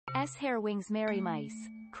S hair wings merry mice.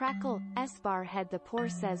 Crackle, S bar head the poor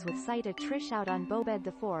says with sight a trish out on bobed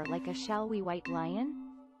the four like a shall we white lion?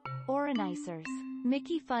 Oranicers.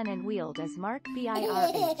 Mickey fun and wheeled as Mark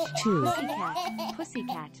BIRH. 2. Pussycat,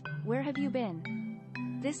 pussycat, where have you been?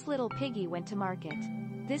 This little piggy went to market.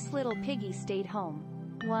 This little piggy stayed home.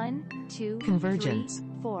 1, 2, Convergence. 3,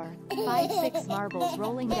 4, 5, 6 marbles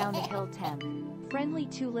rolling down the hill 10. Friendly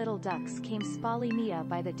 2 little ducks came spally Mia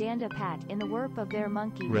by the danda pat in the warp of their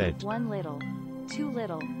monkey Red. move 1 little, 2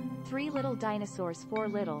 little, 3 little dinosaurs 4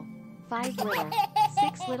 little, 5 little,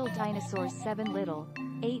 6 little dinosaurs 7 little,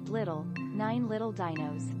 8 little, 9 little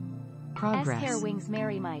dinos. Progress. S hair wings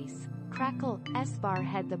merry mice. Crackle, S bar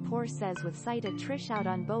head the poor says with sight a trish out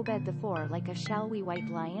on bobed the four like a shall we white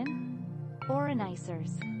lion?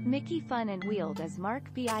 Oranicers. Mickey fun and wheeled as Mark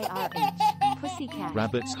BIRH. Pussycat,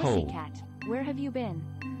 Rabbit's hole. pussycat, where have you been?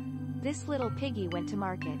 This little piggy went to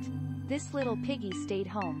market. This little piggy stayed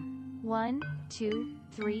home. 1, 2,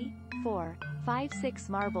 3, 4, 5, 6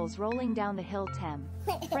 marbles rolling down the hill 10.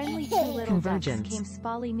 Friendly 2 little ducks Convergence. came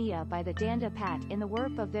spally Mia by the danda pat in the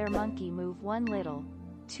warp of their monkey move 1 little,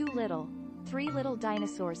 2 little, 3 little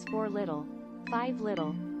dinosaurs 4 little, 5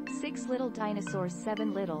 little, 6 little dinosaurs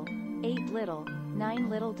 7 little, 8 little, 9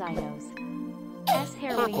 little dinos. S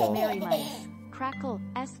hair wings merry mice. Crackle,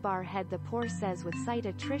 S bar head the poor says with sight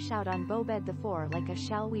a trish out on bobed the four like a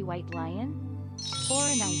shall we white lion?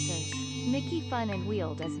 Oranicers. Mickey fun and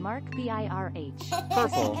wheeled as Mark BIRH.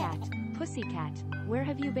 Pussycat, pussycat, where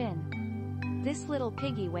have you been? This little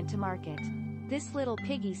piggy went to market. This little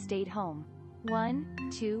piggy stayed home.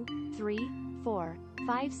 1, 2, 3, 4,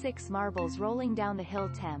 5, 6 marbles rolling down the hill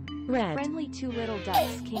 10. Red. Friendly 2 little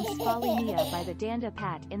ducks came spally Mia by the danda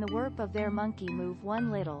pat in the warp of their monkey move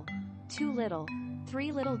 1 little, 2 little,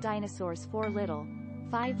 3 little dinosaurs 4 little,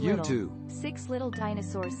 5 You little, too. 6 little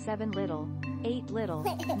dinosaurs 7 little, 8 little,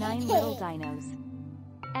 9 little dinos.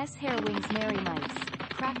 S hair wings merry mice.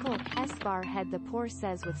 Crackle, S bar head the poor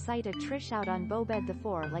says with sight a trish out on bobed the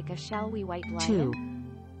four like a shall we white lion?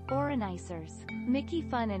 2. Oranicers. Mickey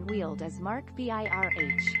fun and wheeled as Mark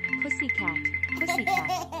BIRH. Pussycat,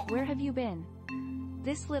 pussycat, where have you been?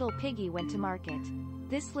 This little piggy went to market.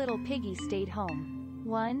 This little piggy stayed home.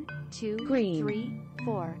 1, 2, Green. 3,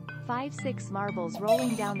 4, 5, 6 marbles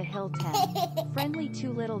rolling down the hill 10. Friendly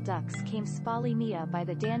 2 little ducks came spally Mia by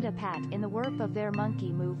the danda pat in the warp of their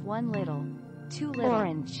monkey move 1 little, 2 little,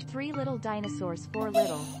 Orange. 3 little dinosaurs 4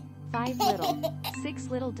 little, 5 little, 6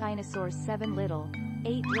 little dinosaurs 7 little,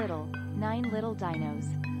 8 little, 9 little dinos.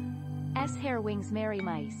 S hair wings merry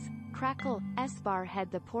mice. Crackle, S bar head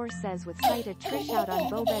the poor says with sight a trish out on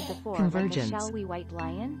bobed the four like a Convergence. shall we white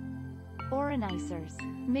lion? Oranicers.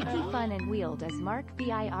 Mickey fun and wheeled as Mark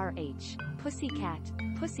BIRH. Pussycat,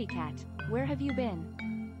 pussycat, where have you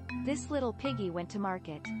been? This little piggy went to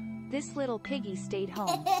market. This little piggy stayed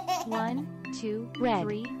home. 1, 2, Red.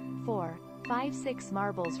 3, 4, 5, 6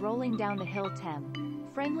 marbles rolling down the hill 10.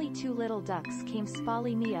 Friendly 2 little ducks came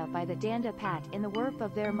spally Mia by the danda pat in the warp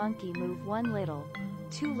of their monkey move 1 little,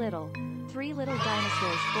 2 little, 3 little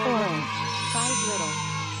dinosaurs 4 little, 5 little,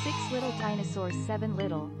 6 little dinosaurs 7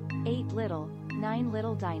 little, 8 little, 9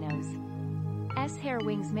 little dinos. S hair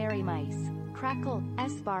wings merry mice. Crackle,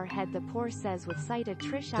 S bar head the poor says with sight a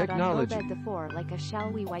trish out Technology. on bobed the four like a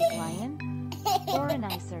shall we white lion?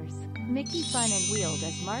 Oranicers. Mickey fun and wheeled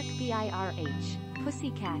as Mark BIRH.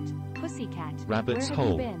 Pussycat, pussycat, Rabbit's where have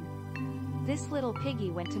hole. you been? This little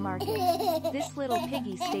piggy went to market. This little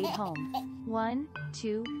piggy stayed home. 1,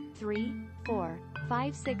 2, 3, 4,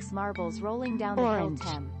 5, 6 marbles rolling down the Orange.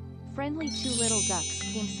 hill 10. Friendly 2 little ducks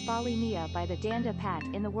came spally Mia by the danda pat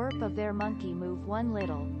in the warp of their monkey move 1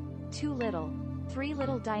 little, 2 little, 3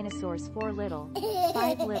 little dinosaurs 4 little,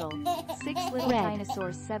 5 little, 6 little Red.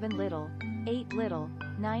 dinosaurs 7 little, 8 little,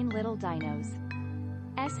 9 little dinos.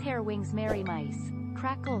 S hair wings merry mice.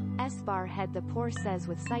 Crackle, S bar head the poor says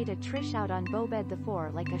with sight a trish out on bobed the four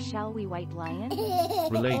like a shall we white lion?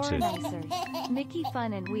 Related. Oranicers. Mickey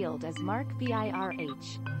fun and wheeled as Mark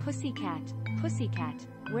BIRH. Pussycat, pussycat,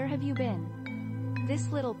 where have you been? This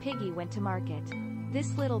little piggy went to market.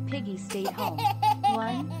 This little piggy stayed home.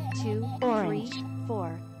 1, 2, Orange. 3,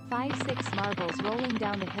 4, 5, 6 marbles rolling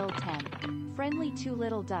down the hill 10. Friendly 2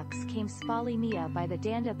 little ducks came spally Mia by the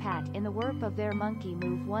danda pat in the warp of their monkey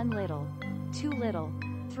move 1 little, 2 little,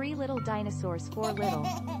 3 little dinosaurs 4 little,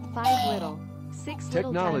 5 little, 6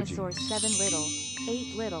 little Technology. dinosaurs 7 little,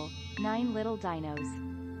 8 little, 9 little dinos.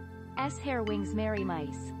 S hair wings merry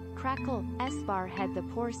mice. Crackle, S bar head the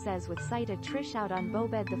poor says with sight a trish out on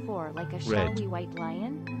bobed the four like a shall Red. we white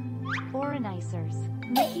lion? Oranicers.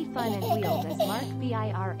 Mickey fun and wheeled as Mark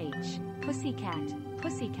BIRH. Pussycat,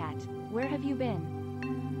 pussycat, where have you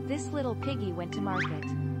been? This little piggy went to market.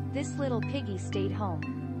 This little piggy stayed home.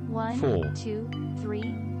 1, 4. 2,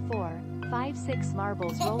 3, 4, 5, 6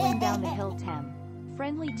 marbles rolling down the hill tem.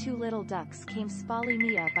 Friendly 2 little ducks came spally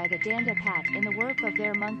Mia by the danda pat in the work of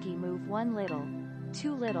their monkey move 1 little,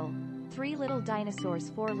 2 little, 3 little dinosaurs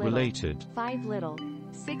 4 little, Related. 5 little,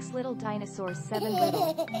 6 little dinosaurs 7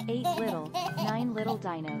 little, 8 little, 9 little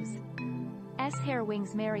dinos. S hair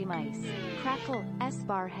wings merry mice. Crackle, S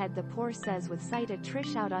bar head the poor says with sight a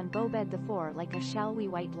trish out on bowbed the 4 like a shall we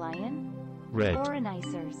white lion? Red.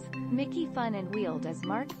 Oranicers. Mickey fun and wheeled as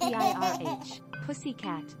Mark BIRH.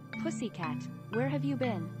 Pussycat, pussycat, where have you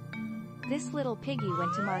been? This little piggy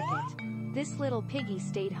went to market. This little piggy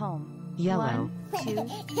stayed home. Yellow.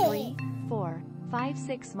 1, 2, 3, 4, 5,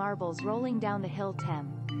 6 marbles rolling down the hill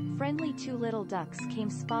tem. Friendly 2 little ducks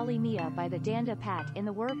came spally Mia by the danda pat in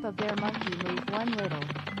the work of their monkey move 1 little,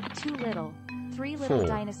 2 little, 3 little 4.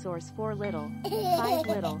 dinosaurs 4 little, 5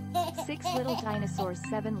 little, 6 little dinosaurs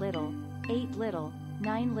 7 little, 8 little,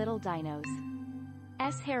 9 little dinos.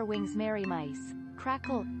 S hair wings merry mice.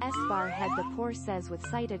 Crackle, S bar head the poor says with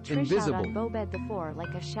sight a trish out on bowbed the 4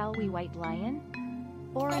 like a shall we white lion?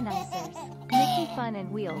 Oranicers. Mickey fun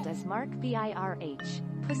and wheeled as Mark BIRH.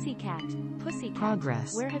 Pussycat, pussycat,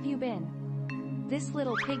 Progress. where have you been? This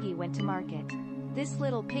little piggy went to market. This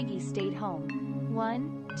little piggy stayed home.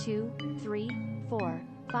 1, 2, 3, 4,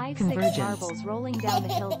 5, 6 marbles rolling down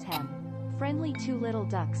the hill tem. Friendly 2 little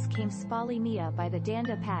ducks came spally Mia by the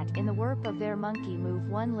danda pat in the work of their monkey move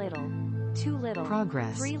 1 little, 2 little,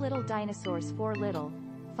 Progress. 3 little dinosaurs 4 little,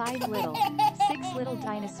 5 little, 6 little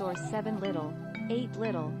dinosaurs 7 little, 8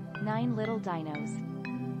 little, 9 little dinos.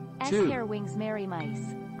 S hair wings merry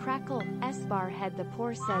mice. Crackle, S bar head the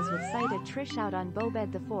poor says with sight a trish out on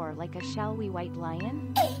bowbed the 4 like a shall we white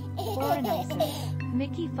lion? Oranicers.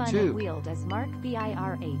 Mickey fun and wheeled as Mark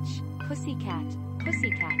BIRH. Pussycat,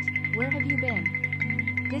 pussycat, where have you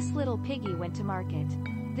been? This little piggy went to market.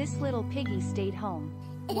 This little piggy stayed home.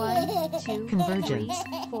 1, 2, Convergence.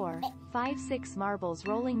 3, 4, 5, 6 marbles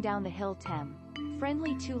rolling down the hill tem.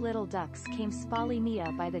 Friendly 2 little ducks came spally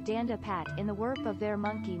Mia by the danda pat in the work of their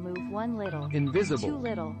monkey move 1 little, Invisible. 2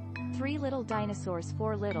 little, 3 little dinosaurs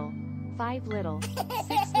 4 little, 5 little,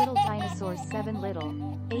 6 little dinosaurs 7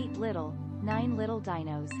 little, 8 little, 9 little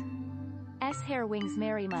dinos. S hair wings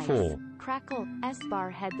merry mice. 4. Crackle, S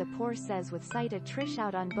bar head the poor says with sight a trish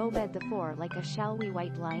out on bowbed the 4 like a shall we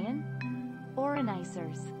white lion?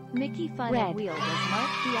 Oranicers. Mickey fun and wheeled as Mark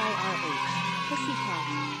BIRH.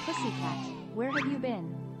 Pussycat, pussycat, where have you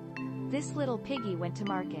been? This little piggy went to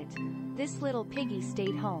market. This little piggy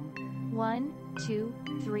stayed home. 1, 2,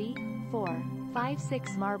 3, 4, 5,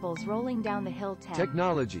 6 marbles rolling down the hill tem.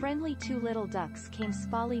 Technology. Friendly 2 little ducks came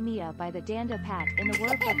spally Mia by the danda pat in the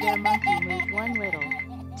work of their monkey move 1 little,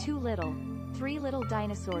 2 little, 3 little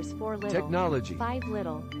dinosaurs 4 little, Technology. 5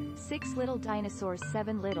 little, 6 little dinosaurs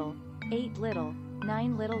 7 little, 8 little,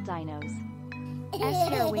 9 little dinos. S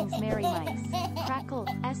hair wings merry mice. Crackle,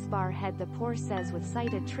 S bar head the poor says with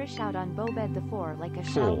sight a trish out on bowbed the 4 like a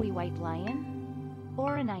shall we white lion?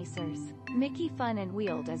 Oranicers. Mickey fun and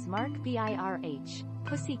wheeled as Mark BIRH.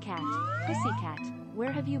 Pussycat, pussycat,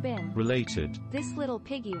 where have you been? Related. This little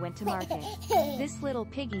piggy went to market. This little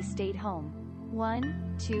piggy stayed home.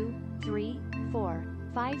 1, 2, 3, 4,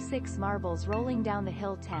 5, 6 marbles rolling down the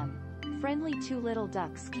hill tem. Friendly 2 little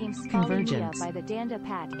ducks came spally Mia by the danda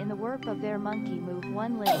pat in the work of their monkey move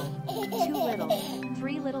 1 little, 2 little,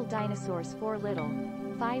 3 little dinosaurs 4 little,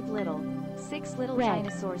 5 little, 6 little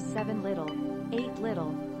dinosaurs 7 little, 8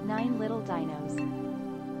 little, 9 little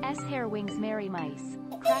dinos. S hair wings merry mice.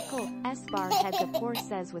 Crackle, S bar head the poor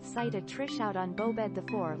says with sight a trish out on bowbed the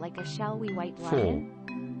 4 like a shall we white lion?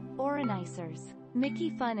 Oranicers.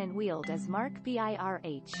 Mickey fun and wheeled as Mark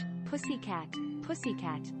BIRH. Pussycat,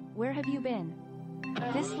 pussycat, where have you been?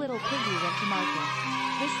 This little piggy went to market.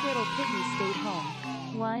 This little piggy stayed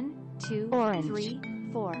home. 1, 2, 3,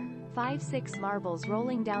 4, 5, 6 marbles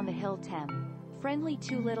rolling down the hill tem. Friendly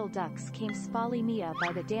 2 little ducks came spally Mia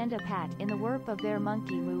by the danda pat in the work of their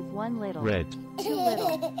monkey move 1 little, Red. 2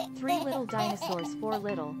 little, 3 little dinosaurs 4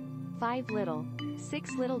 little, 5 little,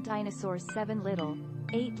 6 little dinosaurs 7 little,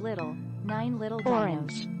 8 little, 9 little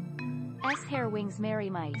dinos. S hair wings merry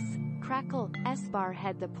mice. Crackle, S bar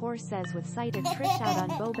head the poor says with sight a trish out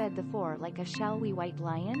on bowbed the 4 like a shall we white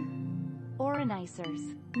lion?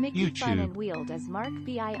 Oranicers. Mickey fun and wheeled as Mark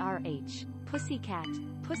BIRH. Pussycat,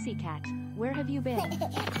 pussycat, where have you been?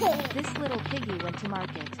 This little piggy went to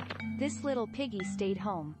market. This little piggy stayed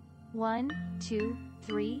home. 1, 2,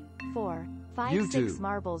 3, 4, 5, 6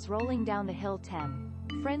 marbles rolling down the hill tem.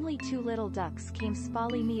 Friendly 2 little ducks came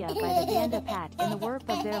spally Mia by the danda pat in the work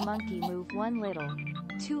of their monkey move 1 little,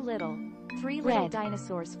 2 little, 3 little Red.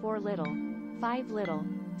 dinosaurs 4 little, 5 little,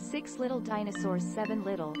 6 little dinosaurs 7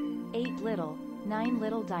 little, 8 little, 9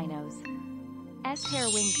 little dinos. S hair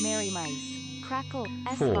wings merry mice. Crackle,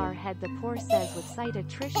 S 4. bar head the poor says with sight a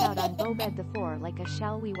trish out on bowbed the 4 like a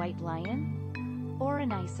shall we white lion?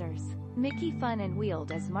 Oranicers. Mickey fun and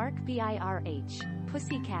wheeled as Mark birh.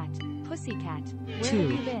 Pussycat, pussycat, where 2.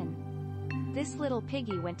 have you been? This little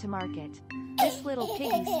piggy went to market. This little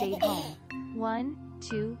piggy stayed home. 1,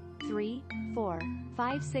 2, 3, 4,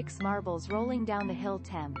 5 6 marbles rolling down the hill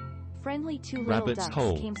Tem. Friendly 2 little Rabbit's ducks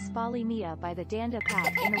hole. came spally Mia by the danda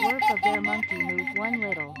pat in the work of their monkey move 1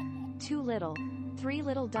 little, 2 little, 3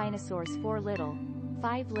 little dinosaurs 4 little,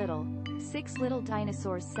 5 little, 6 little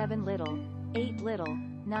dinosaurs 7 little, 8 little,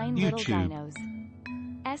 9 little YouTube. dinos.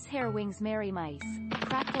 S hair wings merry mice.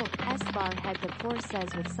 Crackle, S bar head the poor says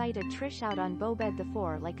with sight a trish out on bowbed the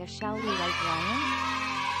 4 like a shall we white lion?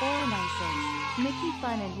 Oranicers. Mickey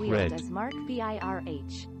fun and wheeled Red. as Mark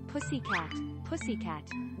birh. Pussycat, pussycat,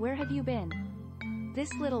 where have you been?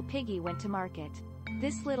 This little piggy went to market.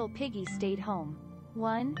 This little piggy stayed home.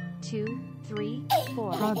 1, 2, 3,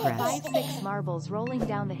 4, Progress. 5 6 marbles rolling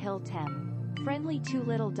down the hill Tem. Friendly 2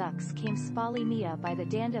 little ducks came spally Mia by the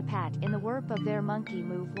danda pat in the warp of their monkey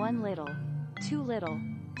move 1 little, 2 little,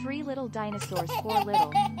 3 little dinosaurs 4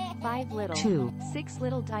 little, 5 little, 2. 6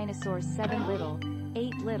 little dinosaurs 7 little,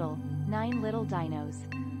 8 little, 9 little dinos.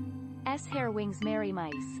 S hair wings merry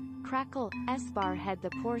mice. Crackle, S bar head the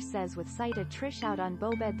poor says with sight a trish out on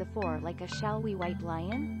bowbed the 4 like a shall we white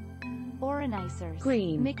lion? Oranicers.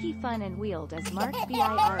 Green. Mickey fun and wheeled as Mark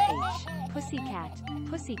birh. Pussycat,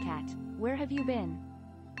 pussycat, where have you been?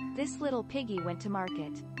 This little piggy went to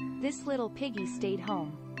market. This little piggy stayed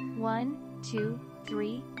home. 1, 2,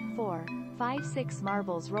 3, 4, 5 6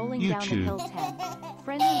 marbles rolling down the YouTube. hill Tem.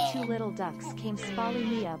 Friendly 2 little ducks came spally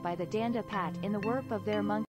Mia by the danda pat in the warp of their monkey